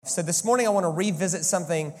So this morning I want to revisit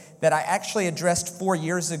something that I actually addressed 4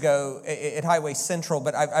 years ago at Highway Central,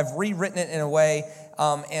 but I've rewritten it in a way,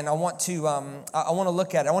 and I want to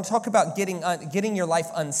look at it. I want to talk about getting your life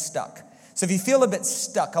unstuck. So if you feel a bit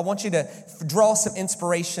stuck, I want you to draw some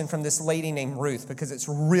inspiration from this lady named Ruth because it's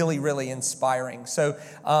really, really inspiring. So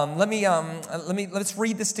let's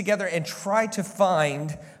read this together and try to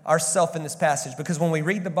find ourselves in this passage, because when we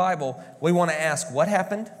read the Bible, we want to ask what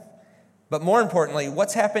happened. But more importantly,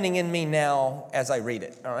 what's happening in me now as I read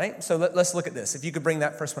it, all right? So let's look at this. If you could bring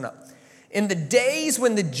that first one up. In the days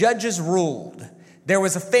when the judges ruled, there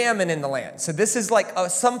was a famine in the land. So this is like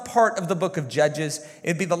some part of the book of Judges.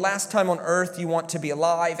 It'd be the last time on earth you want to be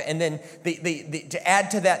alive. And then to add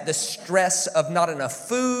to that the stress of not enough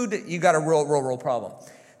food, you got a real problem.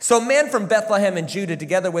 So a man from Bethlehem in Judah,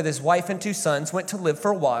 together with his wife and 2 sons, went to live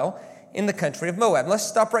for a while in the country of Moab. Let's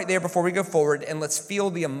stop right there before we go forward, and let's feel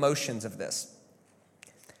the emotions of this.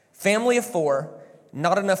 Family of 4,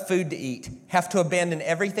 not enough food to eat, have to abandon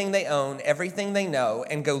everything they own, everything they know,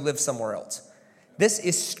 and go live somewhere else. This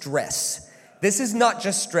is stress. This is not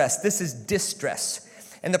just stress, this is distress.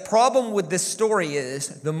 And the problem with this story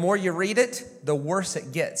is the more you read it, the worse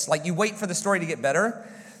it gets. Like you wait for the story to get better,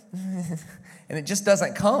 and it just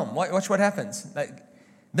doesn't come. Watch what happens.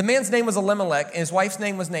 The man's name was Elimelech, and his wife's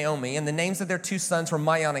name was Naomi, and the names of their 2 sons were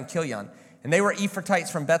Mahlon and Chilion. And they were Ephrathites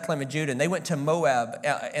from Bethlehem and Judah, and they went to Moab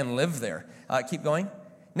and lived there. Keep going.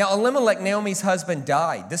 Now, Elimelech, Naomi's husband,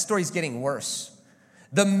 died. This story's getting worse.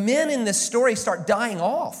 The men in this story start dying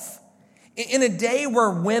off. In a day where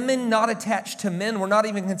women not attached to men were not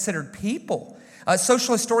even considered people.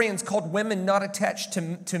 Social historians called women not attached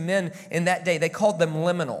to men in that day, they called them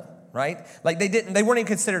liminal. Right? Like they weren't even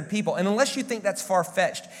considered people. And unless you think that's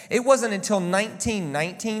far-fetched, it wasn't until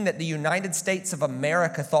 1919 that the United States of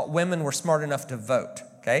America thought women were smart enough to vote.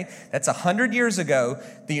 Okay? That's 100 years ago.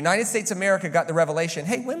 The United States of America got the revelation,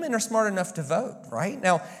 hey, women are smart enough to vote, right?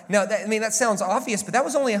 Now that sounds obvious, but that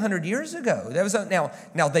was only 100 years ago.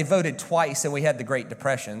 Now they voted twice and we had the Great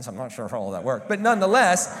Depression, so I'm not sure how all that worked. But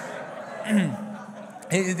nonetheless,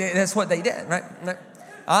 that's what they did, right?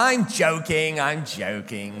 I'm joking.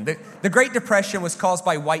 The Great Depression was caused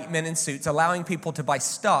by white men in suits allowing people to buy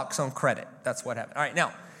stocks on credit. That's what happened. All right,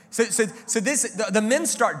 now, so the men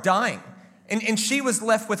start dying, and she was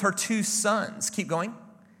left with her 2 sons. Keep going.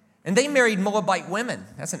 And they married Moabite women.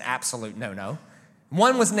 That's an absolute no-no.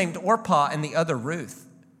 One was named Orpah and the other Ruth.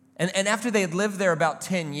 And after they had lived there about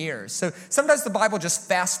 10 years. So sometimes the Bible just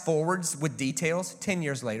fast forwards with details. 10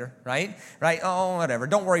 years later, right? Oh, whatever.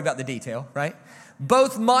 Don't worry about the detail, right?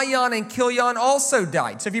 Both Mahlon and Chilion also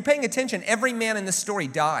died. So if you're paying attention, every man in this story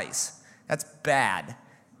dies. That's bad.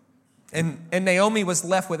 And Naomi was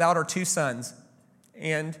left without her 2 sons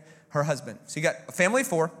and her husband. So you got a family of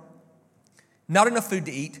 4, not enough food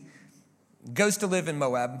to eat, goes to live in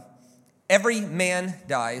Moab. Every man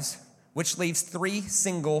dies, which leaves 3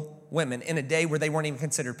 single women in a day where they weren't even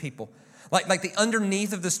considered people. Like the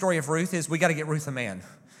underneath of the story of Ruth is we got to get Ruth a man.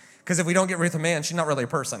 Because if we don't get Ruth a man, she's not really a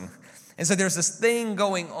person. And so there's this thing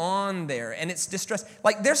going on there, and it's distress.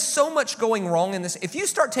 Like there's so much going wrong in this. If you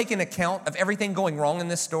start taking account of everything going wrong in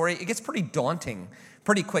this story, it gets pretty daunting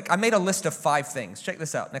pretty quick. I made a list of 5 things. Check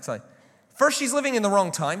this out. Next slide. First, she's living in the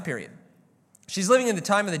wrong time period. She's living in the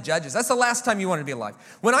time of the judges. That's the last time you want to be alive.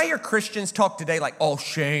 When I hear Christians talk today like, oh,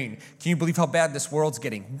 Shane, can you believe how bad this world's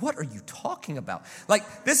getting? What are you talking about?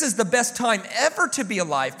 Like, this is the best time ever to be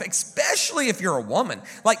alive, especially if you're a woman.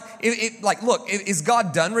 Look, is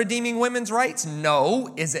God done redeeming women's rights?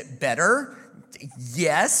 No. Is it better?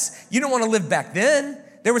 Yes. You don't want to live back then.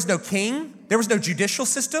 There was no king. There was no judicial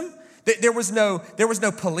system. There was no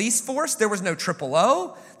police force. There was no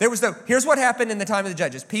OOO. Here's what happened in the time of the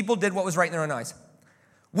judges. People did what was right in their own eyes,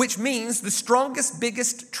 which means the strongest,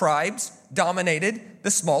 biggest tribes dominated the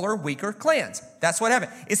smaller, weaker clans. That's what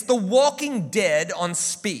happened. It's the Walking Dead on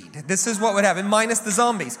speed. This is what would happen, minus the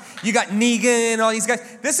zombies. You got Negan and all these guys.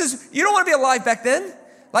 You don't want to be alive back then.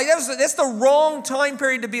 Like that's the wrong time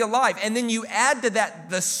period to be alive. And then you add to that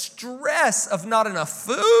the stress of not enough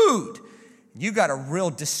food. You got a real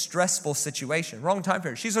distressful situation. Wrong time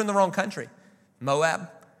period. She's in the wrong country. Moab.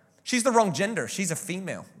 She's the wrong gender. She's a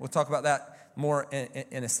female. We'll talk about that more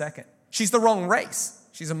in a second. She's the wrong race.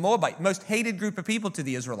 She's a Moabite. Most hated group of people to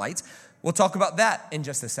the Israelites. We'll talk about that in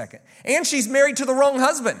just a second. And she's married to the wrong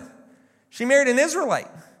husband. She married an Israelite.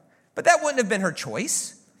 But that wouldn't have been her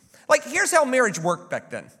choice. Like, here's how marriage worked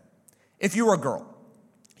back then. If you were a girl,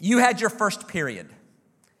 you had your first period.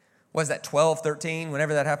 What is that, 12, 13,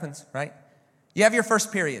 whenever that happens, right? You have your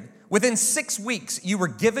first period. Within 6 weeks, you were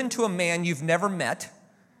given to a man you've never met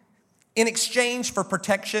in exchange for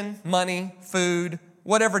protection, money, food,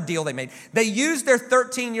 whatever deal they made. They used their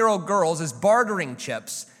 13-year-old girls as bartering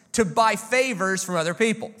chips to buy favors from other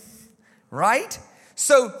people, right?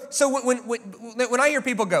 So when I hear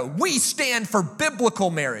people go, we stand for biblical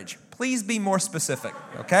marriage, please be more specific,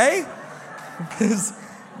 okay? Because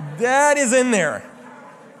that is in there.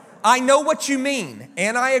 I know what you mean,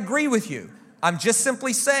 and I agree with you. I'm just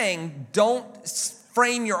simply saying, don't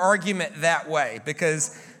frame your argument that way,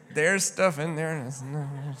 because there's stuff in there.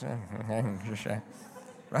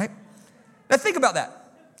 Right? Now think about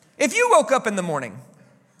that. If you woke up in the morning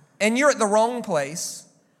and you're at the wrong place,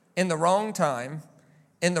 in the wrong time,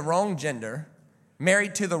 in the wrong gender,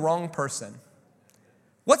 married to the wrong person,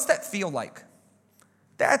 what's that feel like?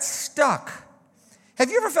 That's stuck.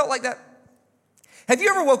 Have you ever felt like that? Have you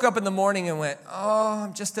ever woke up in the morning and went, oh,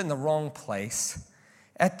 I'm just in the wrong place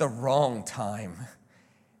at the wrong time?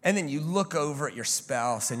 And then you look over at your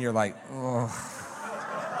spouse and you're like, oh,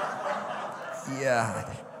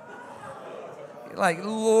 yeah. You're like,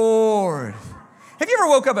 Lord. Have you ever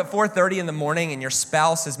woke up at 4:30 in the morning and your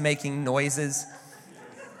spouse is making noises?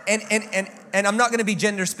 And I'm not going to be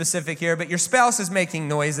gender specific here, but your spouse is making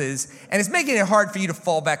noises and it's making it hard for you to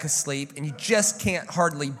fall back asleep and you just can't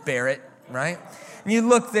hardly bear it, right? And you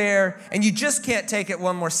look there and you just can't take it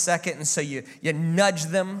one more second, and so you nudge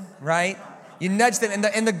them, right? You nudge them,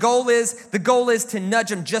 and the goal is to nudge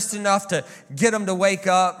them just enough to get them to wake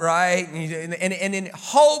up, right? And then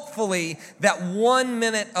hopefully that 1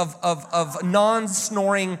 minute of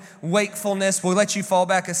non-snoring wakefulness will let you fall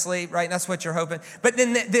back asleep, right? That's what you're hoping. But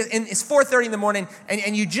then and it's 4:30 in the morning,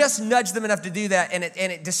 and you just nudge them enough to do that, and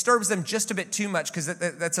it disturbs them just a bit too much, because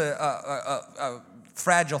that's a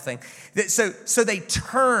fragile thing. So they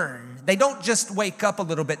turn. They don't just wake up a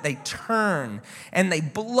little bit. They turn and they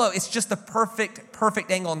blow. It's just the perfect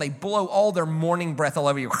angle, and they blow all their morning breath all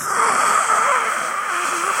over you.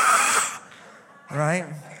 Right?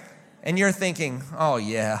 And you're thinking, oh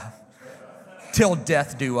yeah, till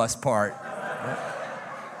death do us part.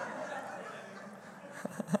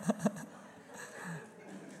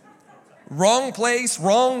 Wrong place,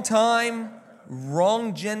 wrong time,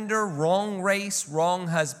 wrong gender, wrong race, wrong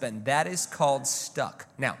husband. That is called stuck.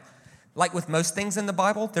 Now, like with most things in the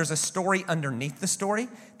Bible, there's a story underneath the story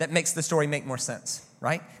that makes the story make more sense,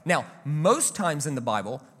 right? Now, most times in the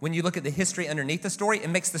Bible, when you look at the history underneath the story, it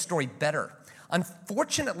makes the story better.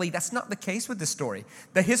 Unfortunately, that's not the case with this story.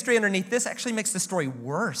 The history underneath this actually makes the story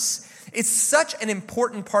worse. It's such an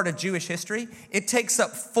important part of Jewish history. It takes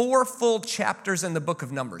up 4 full chapters in the book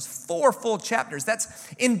of Numbers. 4 full chapters.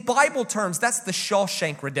 That's, in Bible terms, that's the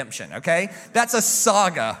Shawshank Redemption, okay? That's a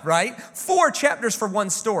saga, right? 4 chapters for one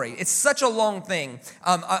story. It's such a long thing.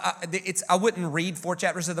 I wouldn't read 4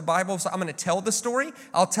 chapters of the Bible, so I'm going to tell the story.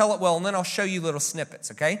 I'll tell it well, and then I'll show you little snippets,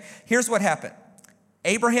 okay? Here's what happened.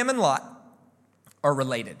 Abraham and Lot are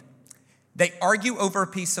related. They argue over a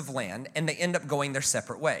piece of land, and they end up going their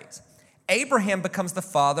separate ways. Abraham becomes the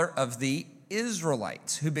father of the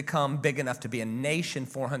Israelites, who become big enough to be a nation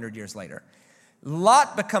 400 years later.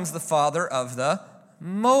 Lot becomes the father of the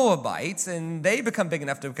Moabites, and they become big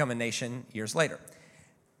enough to become a nation years later.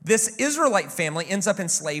 This Israelite family ends up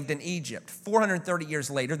enslaved in Egypt. 430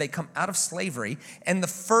 years later, they come out of slavery, and the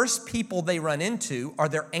first people they run into are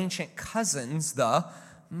their ancient cousins, the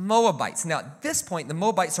Moabites. Now, at this point, the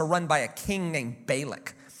Moabites are run by a king named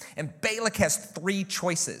Balak. And Balak has 3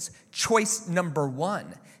 choices. Choice number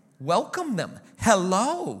 1, welcome them.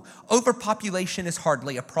 Hello, overpopulation is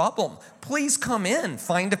hardly a problem. Please come in,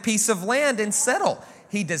 find a piece of land and settle.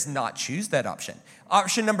 He does not choose that option.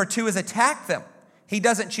 Option number 2 is attack them. He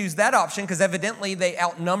doesn't choose that option because evidently they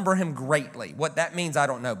outnumber him greatly. What that means, I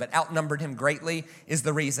don't know, but outnumbered him greatly is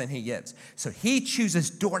the reason he gives. So he chooses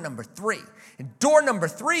door number 3. And door number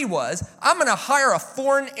 3 was, I'm going to hire a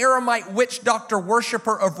foreign Aramite witch doctor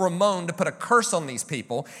worshiper of Ramon to put a curse on these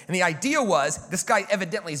people. And the idea was, this guy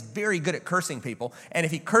evidently is very good at cursing people. And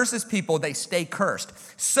if he curses people, they stay cursed.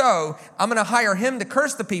 So I'm going to hire him to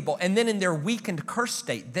curse the people. And then in their weakened curse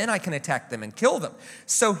state, then I can attack them and kill them.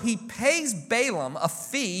 So he pays Balaam a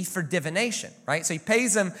fee for divination, right? So he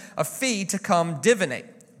pays him a fee to come divinate.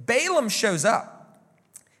 Balaam shows up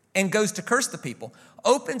and goes to curse the people,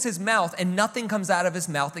 opens his mouth, and nothing comes out of his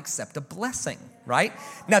mouth except a blessing, right?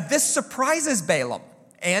 Now, this surprises Balaam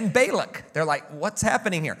and Balak. They're like, what's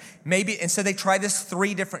happening here? And so they try this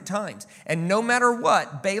 3 different times. And no matter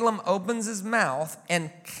what, Balaam opens his mouth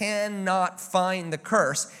and cannot find the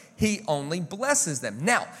curse. He only blesses them.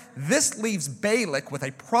 Now, this leaves Balak with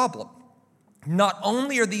a problem. Not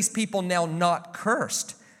only are these people now not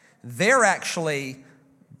cursed, they're actually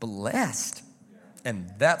blessed.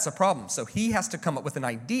 And that's a problem. So he has to come up with an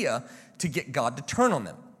idea to get God to turn on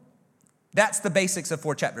them. That's the basics of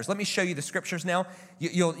 4 chapters. Let me show you the scriptures now.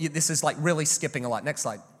 This is like really skipping a lot. Next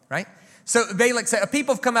slide, right? So Balak said, a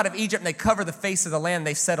people have come out of Egypt and they cover the face of the land.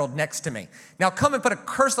 They settled next to me. Now come and put a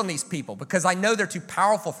curse on these people because I know they're too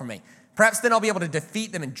powerful for me. Perhaps then I'll be able to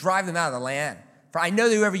defeat them and drive them out of the land. For I know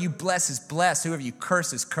that whoever you bless is blessed, whoever you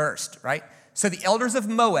curse is cursed, right? So the elders of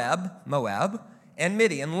Moab, and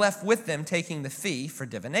Midian left with them taking the fee for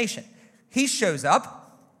divination. He shows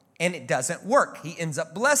up and it doesn't work. He ends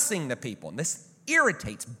up blessing the people. And this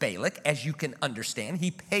irritates Balak, as you can understand.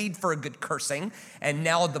 He paid for a good cursing and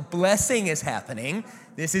now the blessing is happening.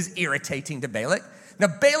 This is irritating to Balak. Now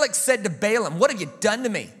Balak said to Balaam, what have you done to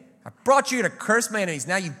me? I brought you to curse my enemies.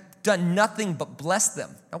 Now you've done nothing but bless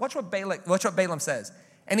them. Now watch what Balaam says.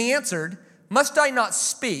 And he answered, must I not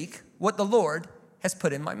speak what the Lord has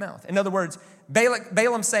put in my mouth? In other words,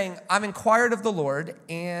 Balaam's saying, I've inquired of the Lord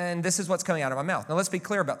and this is what's coming out of my mouth. Now let's be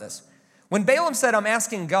clear about this. When Balaam said, I'm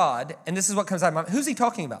asking God, and this is what comes out of my mouth, who's he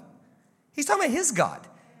talking about? He's talking about his God.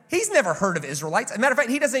 He's never heard of Israelites. As a matter of fact,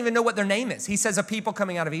 he doesn't even know what their name is. He says a people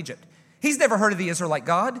coming out of Egypt. He's never heard of the Israelite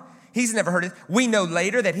God. He's never heard of it. We know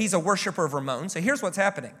later that he's a worshiper of Ramon. So here's what's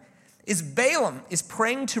happening. Balaam is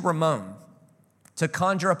praying to Ramon to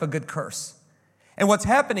conjure up a good curse. And what's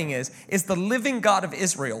happening is the living God of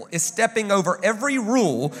Israel is stepping over every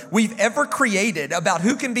rule we've ever created about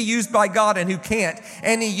who can be used by God and who can't.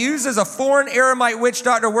 And he uses a foreign Aramite witch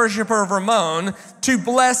doctor worshiper of Ramon to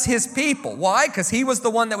bless his people. Why? Because he was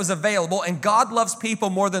the one that was available, and God loves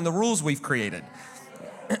people more than the rules we've created.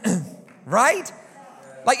 Right?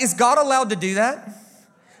 Like, is God allowed to do that?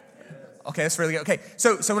 Okay, that's really good. Okay,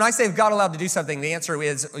 so when I say is God allowed to do something, the answer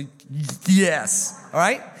is yes. All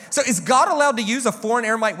right? So is God allowed to use a foreign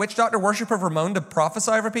Aramite witch doctor worshiper of Ramon to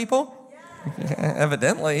prophesy over people? Yeah,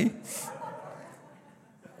 evidently.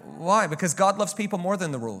 Why? Because God loves people more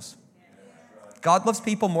than the rules. God loves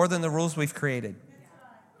people more than the rules we've created.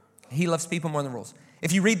 He loves people more than the rules.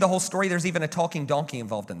 If you read the whole story, there's even a talking donkey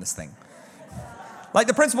involved in this thing. Like,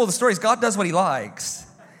 the principle of the story is God does what he likes.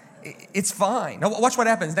 It's fine. Now watch what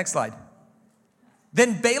happens. Next slide.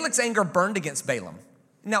 Then Balak's anger burned against Balaam.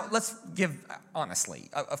 Now, let's give honestly.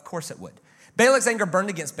 Of course it would. Balak's anger burned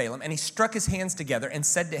against Balaam, and he struck his hands together and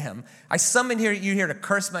said to him, I summoned you here to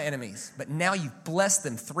curse my enemies, but now you've blessed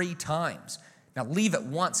them 3 times. Now leave at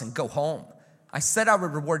once and go home. I said I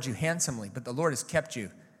would reward you handsomely, but the Lord has kept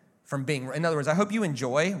you from being. In other words, I hope you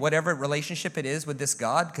enjoy whatever relationship it is with this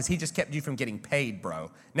God, because he just kept you from getting paid,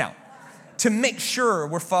 bro. Now, to make sure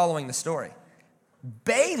we're following the story,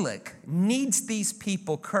 Balak needs these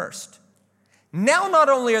people cursed. Now, not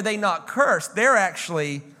only are they not cursed, they're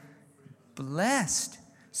actually blessed.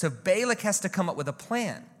 So Balak has to come up with a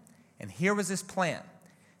plan. And here was his plan.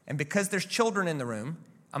 And because there's children in the room,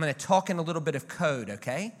 I'm going to talk in a little bit of code,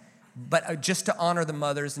 okay? But just to honor the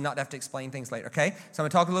mothers and not have to explain things later, okay? So I'm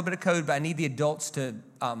going to talk a little bit of code, but I need the adults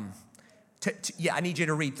I need you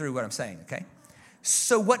to read through what I'm saying, okay?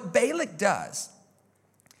 So what Balak does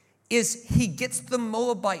is he gets the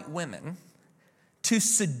Moabite women to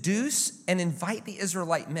seduce and invite the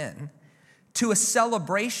Israelite men to a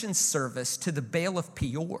celebration service to the Baal of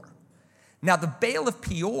Peor. Now, the Baal of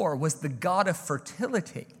Peor was the god of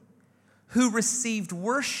fertility who received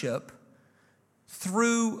worship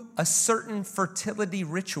through a certain fertility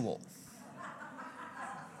ritual.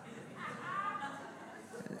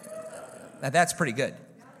 Now, that's pretty good.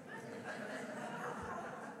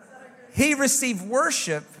 He received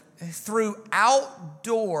worship through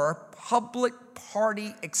outdoor public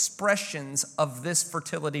party expressions of this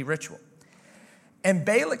fertility ritual. And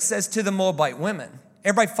Balak says to the Moabite women,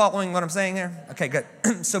 everybody following what I'm saying there? Okay, good.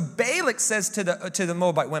 So Balak says to the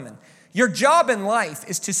Moabite women, your job in life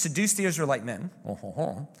is to seduce the Israelite men,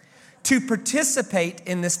 to participate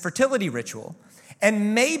in this fertility ritual,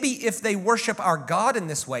 and maybe if they worship our God in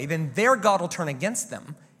this way, then their God will turn against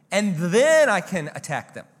them, and then I can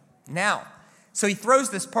attack them. Now, so he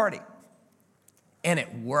throws this party, and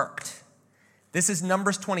it worked. This is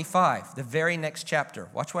Numbers 25, the very next chapter.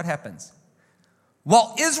 Watch what happens.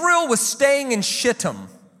 While Israel was staying in Shittim.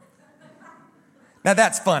 Now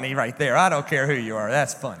that's funny right there. I don't care who you are.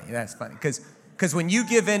 That's funny. That's funny. Because when you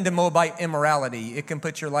give in to Moabite immorality, it can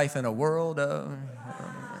put your life in a world of...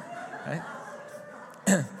 Right?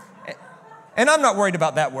 And I'm not worried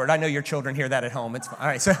about that word. I know your children hear that at home. It's fine. All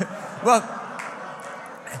right, so, well,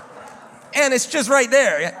 and it's just right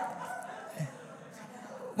there.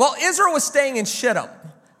 While Israel was staying in Shittim,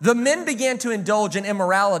 the men began to indulge in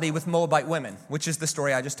immorality with Moabite women, which is the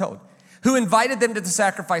story I just told, who invited them to the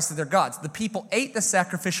sacrifice of their gods. The people ate the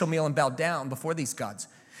sacrificial meal and bowed down before these gods.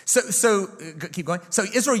 So keep going. So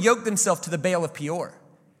Israel yoked themselves to the Baal of Peor.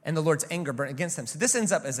 and the Lord's anger burnt against them. So this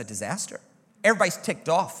ends up as a disaster. Everybody's ticked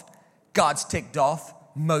off. God's ticked off.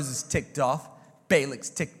 Moses ticked off. Balak's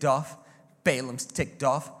ticked off. Balaam's ticked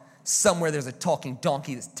off. Somewhere there's a talking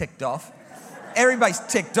donkey that's ticked off. Everybody's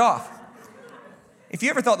ticked off. If you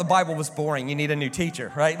ever thought the Bible was boring, you need a new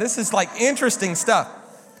teacher, right? This is like interesting stuff,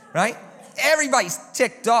 right? Everybody's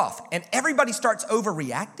ticked off, and everybody starts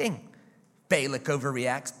overreacting. Balak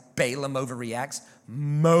overreacts. Balaam overreacts.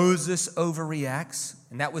 Moses overreacts,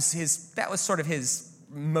 and that was sort of his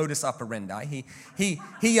modus operandi. He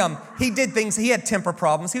did things. He had temper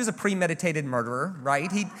problems. He was a premeditated murderer, right?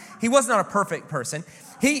 He was not a perfect person.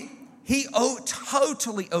 He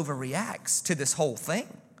totally overreacts to this whole thing.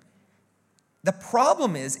 The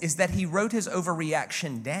problem is that he wrote his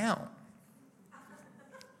overreaction down.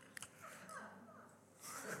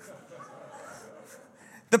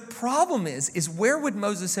 The problem is where would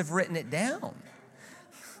Moses have written it down?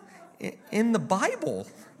 In the Bible.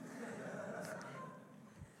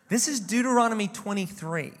 This is Deuteronomy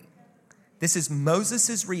 23. This is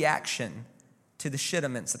Moses' reaction to the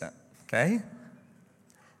Shittim incident, okay?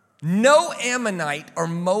 No Ammonite or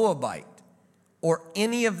Moabite or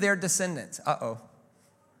any of their descendants,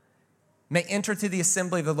 may enter to the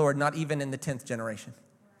assembly of the Lord, not even in the 10th generation.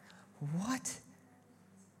 What?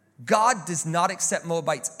 God does not accept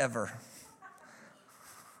Moabites ever.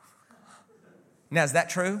 Now, is that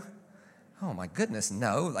true? Oh my goodness,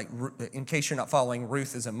 no. Like, in case you're not following,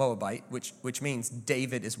 Ruth is a Moabite, which means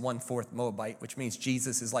David is 1/4 Moabite, which means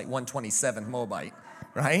Jesus is like 1/27 Moabite,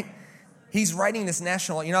 right? He's writing this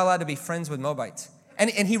national, you're not allowed to be friends with Moabites. And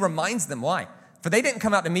he reminds them why. For they didn't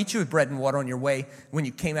come out to meet you with bread and water on your way when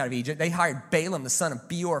you came out of Egypt. They hired Balaam, the son of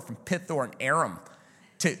Beor from Pithor and Aram,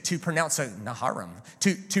 to pronounce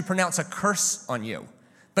to pronounce a curse on you.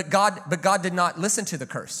 But God did not listen to the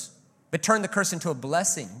curse, but turned the curse into a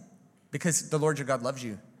blessing because the Lord your God loves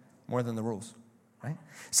you more than the rules, right?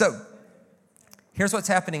 So here's what's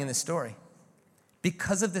happening in this story.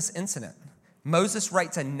 Because of this incident, Moses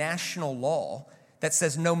writes a national law that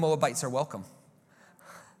says no Moabites are welcome.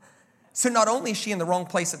 So not only is she in the wrong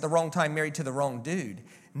place at the wrong time, married to the wrong dude,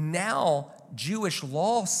 now Jewish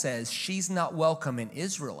law says she's not welcome in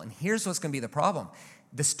Israel. And here's what's going to be the problem.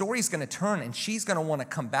 The story's going to turn, and she's going to want to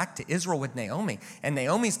come back to Israel with Naomi. And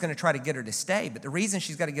Naomi's going to try to get her to stay. But the reason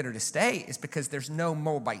she's got to get her to stay is because there's no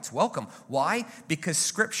Moabites welcome. Why? Because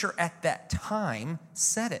Scripture at that time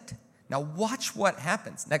said it. Now watch what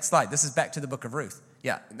happens. Next slide. This is back to the book of Ruth.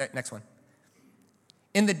 Yeah, next one.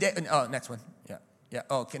 In the day, next one. Yeah.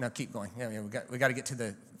 Oh, okay. Now keep going. Yeah. We got to get to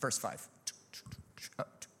the verse 5.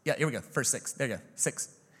 Yeah. Here we go. Verse 6. There you go. 6.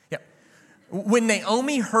 Yeah. When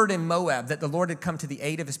Naomi heard in Moab that the Lord had come to the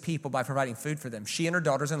aid of his people by providing food for them, she and her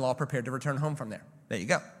daughters-in-law prepared to return home from there. There you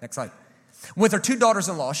go. Next slide. With her 2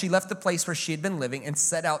 daughters-in-law, she left the place where she had been living and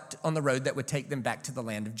set out on the road that would take them back to the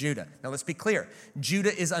land of Judah. Now let's be clear.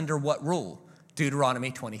 Judah is under what rule?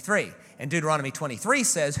 Deuteronomy 23. And Deuteronomy 23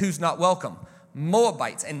 says, who's not welcome?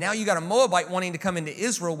 Moabites. And now you got a Moabite wanting to come into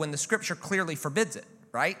Israel when the Scripture clearly forbids it,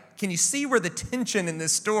 right? Can you see where the tension in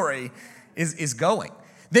this story is going?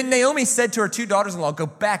 Then Naomi said to her 2 daughters-in-law, go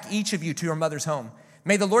back, each of you, to your mother's home.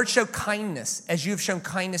 May the Lord show kindness as you have shown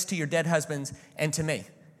kindness to your dead husbands and to me.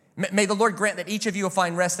 May the Lord grant that each of you will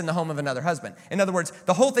find rest in the home of another husband. In other words,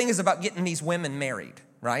 the whole thing is about getting these women married,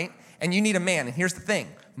 right? And you need a man. And here's the thing.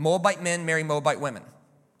 Moabite men marry Moabite women.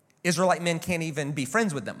 Israelite men can't even be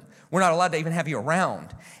friends with them. We're not allowed to even have you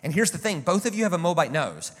around. And here's the thing. Both of you have a Moabite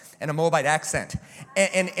nose and a Moabite accent.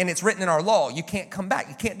 And it's written in our law. You can't come back.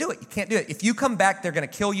 You can't do it. You can't do it. If you come back, they're going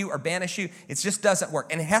to kill you or banish you. It just doesn't work.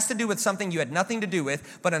 And it has to do with something you had nothing to do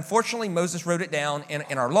with. But unfortunately, Moses wrote it down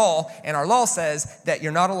in our law. And our law says that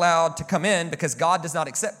you're not allowed to come in because God does not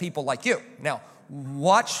accept people like you. Now,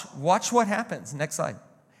 watch what happens. Next slide.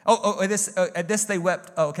 At this they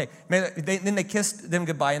wept. Oh, okay. Then they kissed them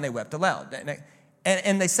goodbye and they wept aloud.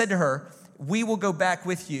 And they said to her, we will go back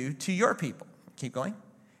with you to your people. Keep going.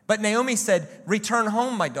 But Naomi said, return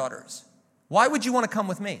home, my daughters. Why would you want to come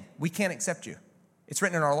with me? We can't accept you. It's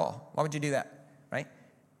written in our law. Why would you do that? Right?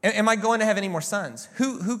 Am I going to have any more sons?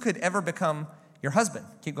 Who could ever become your husband?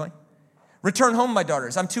 Keep going. Return home, my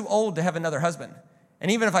daughters. I'm too old to have another husband.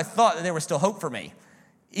 And even if I thought that there was still hope for me,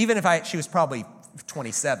 even if she was probably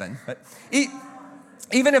 27, but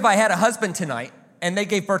even if I had a husband tonight and they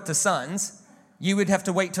gave birth to sons, you would have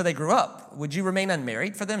to wait till they grew up. Would you remain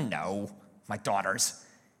unmarried for them? No, my daughters.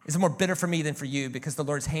 Is it more bitter for me than for you because the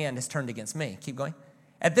Lord's hand has turned against me? Keep going.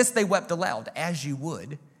 At this they wept aloud, as you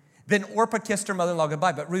would. Then Orpah kissed her mother-in-law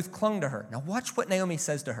goodbye, but Ruth clung to her. Now watch what Naomi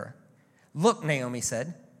says to her. Look, Naomi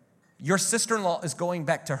said, your sister-in-law is going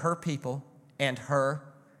back to her people and her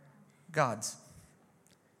gods.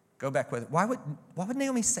 Go back with it. Why would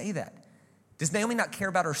Naomi say that? Does Naomi not care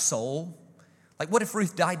about her soul? Like, what if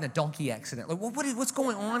Ruth died in a donkey accident? Like, what's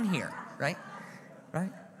going on here, right?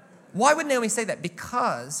 Right? Why would Naomi say that?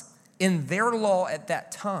 Because in their law at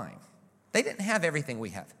that time, they didn't have everything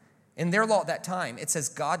we have. In their law at that time, it says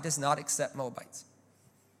God does not accept Moabites.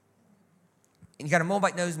 And you got a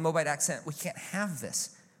Moabite nose, Moabite accent. We can't have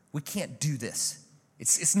this. We can't do this.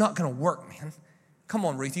 It's not going to work, man. Come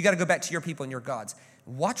on, Ruth. You got to go back to your people and your gods.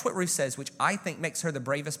 Watch what Ruth says, which I think makes her the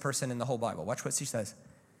bravest person in the whole Bible. Watch what she says.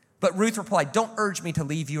 But Ruth replied, don't urge me to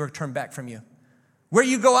leave you or turn back from you. Where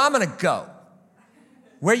you go, I'm going to go.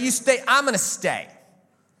 Where you stay, I'm going to stay.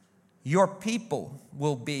 Your people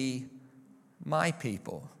will be my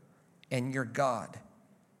people, and your God,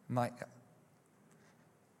 my God.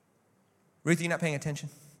 Ruth, you're not paying attention?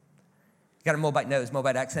 You got a Moabite nose,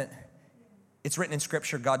 Moabite accent. It's written in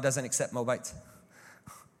Scripture, God doesn't accept Moabites.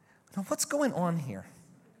 Now, what's going on here?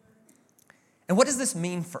 And what does this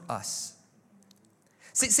mean for us?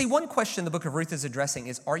 See, one question the book of Ruth is addressing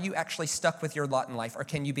is, are you actually stuck with your lot in life, or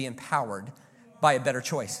can you be empowered by a better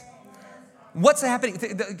choice? What's happening?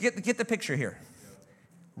 Get the picture here.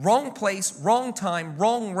 Wrong place, wrong time,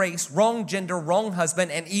 wrong race, wrong gender, wrong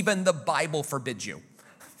husband, and even the Bible forbids you.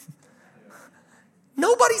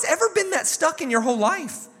 Nobody's ever been that stuck in your whole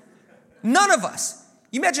life. None of us.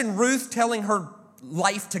 You imagine Ruth telling her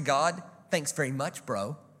life to God, thanks very much,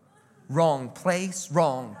 bro. Wrong place,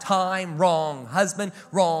 wrong time, wrong husband,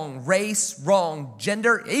 wrong race, wrong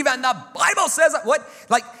gender. Even the Bible says it. What?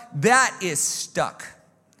 Like, that is stuck.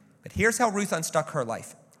 But here's how Ruth unstuck her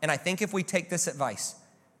life. And I think if we take this advice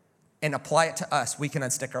and apply it to us, we can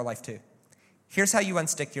unstick our life too. Here's how you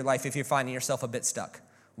unstick your life if you're finding yourself a bit stuck.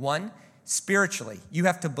 One, spiritually, you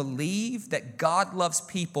have to believe that God loves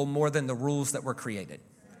people more than the rules that were created.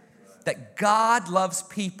 That God loves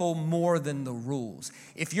people more than the rules.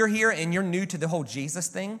 If you're here and you're new to the whole Jesus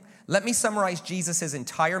thing, let me summarize Jesus'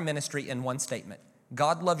 entire ministry in one statement.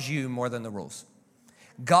 God loves you more than the rules.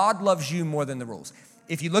 God loves you more than the rules.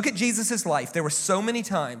 If you look at Jesus' life, there were so many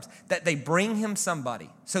times that they bring him somebody.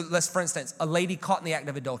 So let's, for instance, a lady caught in the act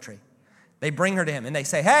of adultery. They bring her to him and they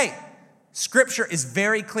say, hey, Scripture is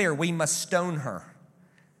very clear. We must stone her.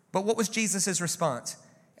 But what was Jesus' response?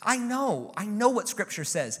 I know what Scripture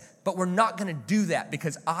says, but we're not going to do that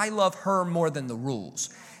because I love her more than the rules.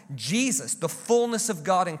 Jesus, the fullness of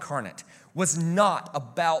God incarnate, was not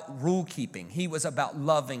about rule keeping. He was about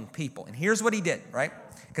loving people. And here's what he did, right?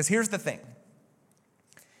 Because here's the thing.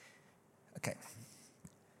 Okay.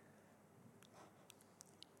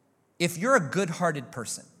 If you're a good-hearted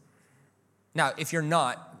person, now, if you're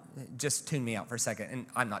not, just tune me out for a second, and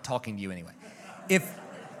I'm not talking to you anyway.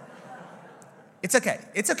 It's okay.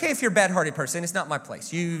 It's okay if you're a bad-hearted person. It's not my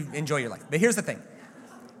place. You enjoy your life. But here's the thing.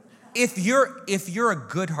 If you're a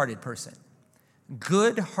good-hearted person,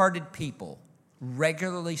 good-hearted people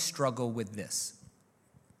regularly struggle with this.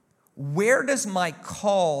 Where does my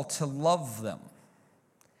call to love them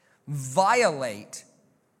violate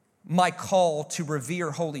my call to revere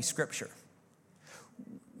Holy Scripture?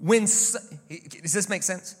 Does this make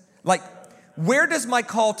sense? Like, where does my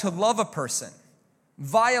call to love a person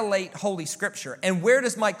violate Holy Scripture? And where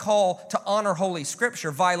does my call to honor Holy Scripture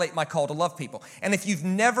violate my call to love people? And if you've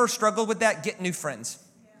never struggled with that, get new friends.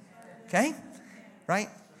 Okay? Right?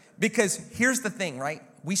 Because here's the thing, right?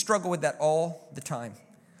 We struggle with that all the time.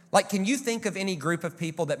 Like, can you think of any group of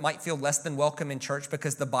people that might feel less than welcome in church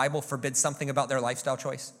because the Bible forbids something about their lifestyle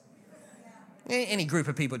choice? Any group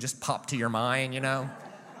of people just pop to your mind, you know?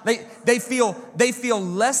 They feel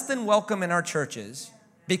less than welcome in our churches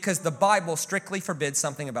because the Bible strictly forbids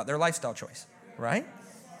something about their lifestyle choice, right?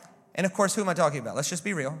 And of course, who am I talking about? Let's just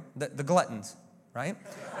be real. The gluttons, right?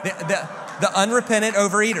 The unrepentant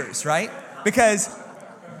overeaters, right? Because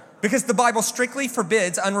the Bible strictly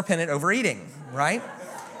forbids unrepentant overeating, right?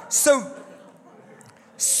 So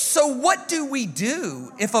what do we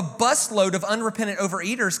do if a busload of unrepentant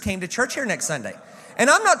overeaters came to church here next Sunday? And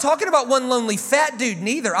I'm not talking about one lonely fat dude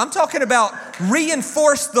neither. I'm talking about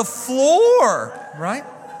reinforce the floor, right?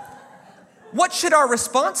 What should our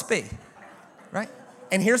response be, right?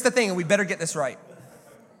 And here's the thing, and we better get this right.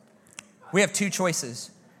 We have two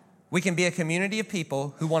choices. We can be a community of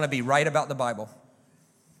people who want to be right about the Bible.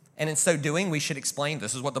 And in so doing, we should explain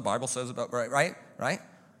this is what the Bible says about right?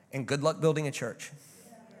 And good luck building a church.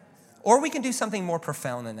 Or we can do something more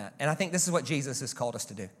profound than that. And I think this is what Jesus has called us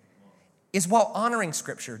to do. Is while honoring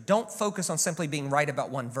Scripture, don't focus on simply being right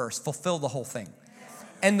about one verse. Fulfill the whole thing.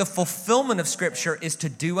 And the fulfillment of Scripture is to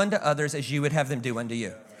do unto others as you would have them do unto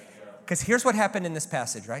you. Because here's what happened in this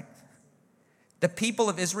passage, right? The people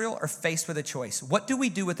of Israel are faced with a choice. What do we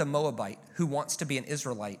do with a Moabite who wants to be an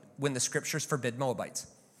Israelite when the scriptures forbid Moabites?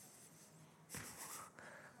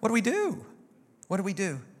 What do we do? What do we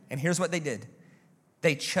do? And here's what they did.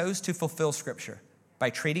 They chose to fulfill scripture by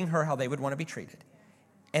treating her how they would want to be treated.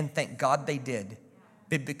 And thank God they did.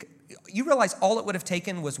 You realize all it would have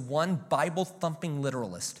taken was one Bible-thumping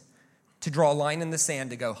literalist to draw a line in the sand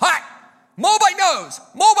to go, hi, Moabite nose,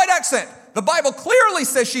 Moabite accent. The Bible clearly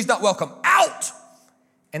says she's not welcome. Out!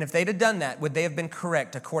 And if they'd have done that, would they have been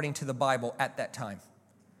correct according to the Bible at that time?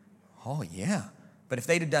 Oh, yeah. But if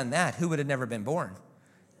they'd have done that, who would have never been born?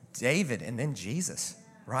 David and then Jesus,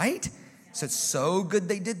 right? So it's so good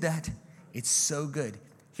they did that. It's so good.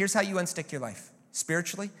 Here's how you unstick your life.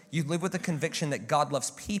 Spiritually, you live with the conviction that God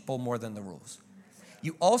loves people more than the rules.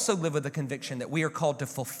 You also live with the conviction that we are called to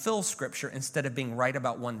fulfill scripture instead of being right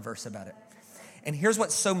about one verse about it. And here's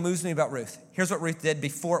what so moves me about Ruth. Here's what Ruth did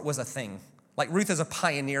before it was a thing. Like Ruth is a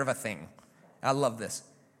pioneer of a thing. I love this.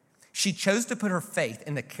 She chose to put her faith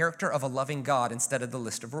in the character of a loving God instead of the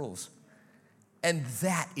list of rules. And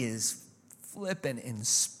that is flippin'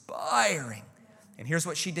 inspiring. And here's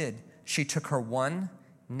what she did. She took her one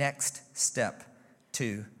next step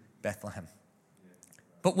to Bethlehem.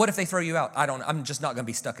 But what if they throw you out? I'm just not going to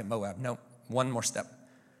be stuck in Moab. No, one more step.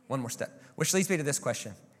 One more step. Which leads me to this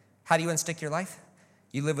question. How do you unstick your life?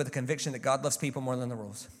 You live with the conviction that God loves people more than the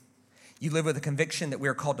rules. You live with the conviction that we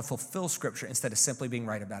are called to fulfill scripture instead of simply being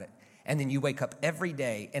right about it. And then you wake up every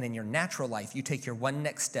day, and in your natural life, you take your one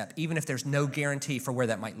next step, even if there's no guarantee for where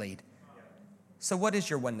that might lead. So what is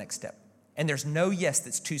your one next step? And there's no yes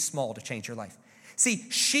that's too small to change your life. See,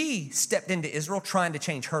 she stepped into Israel trying to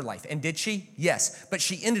change her life. And did she? Yes. But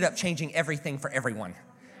she ended up changing everything for everyone.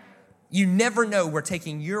 You never know where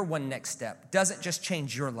taking your one next step doesn't just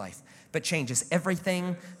change your life, but changes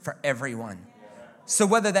everything for everyone. So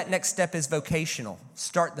whether that next step is vocational,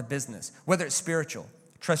 start the business, whether it's spiritual,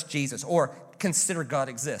 trust Jesus, or consider God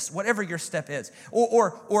exists, whatever your step is,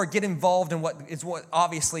 or get involved in what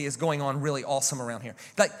obviously is going on really awesome around here.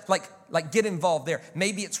 Like get involved there.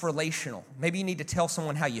 Maybe it's relational. Maybe you need to tell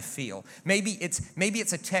someone how you feel. Maybe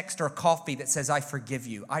it's a text or a coffee that says, I forgive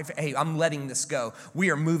you. Hey, I'm letting this go.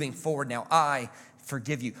 We are moving forward now. I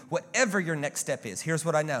forgive you. Whatever your next step is, here's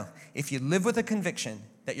what I know. If you live with a conviction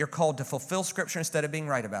that you're called to fulfill scripture instead of being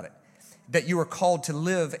right about it, that you are called to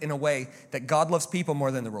live in a way that God loves people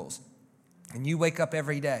more than the rules, and you wake up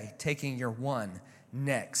every day taking your one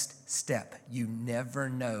next step, you never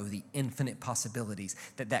know the infinite possibilities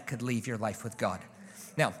that could leave your life with God.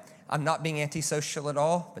 Now, I'm not being antisocial at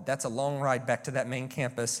all, but that's a long ride back to that main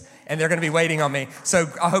campus, and they're going to be waiting on me. So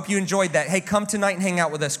I hope you enjoyed that. Hey, come tonight and hang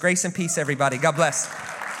out with us. Grace and peace, everybody. God bless.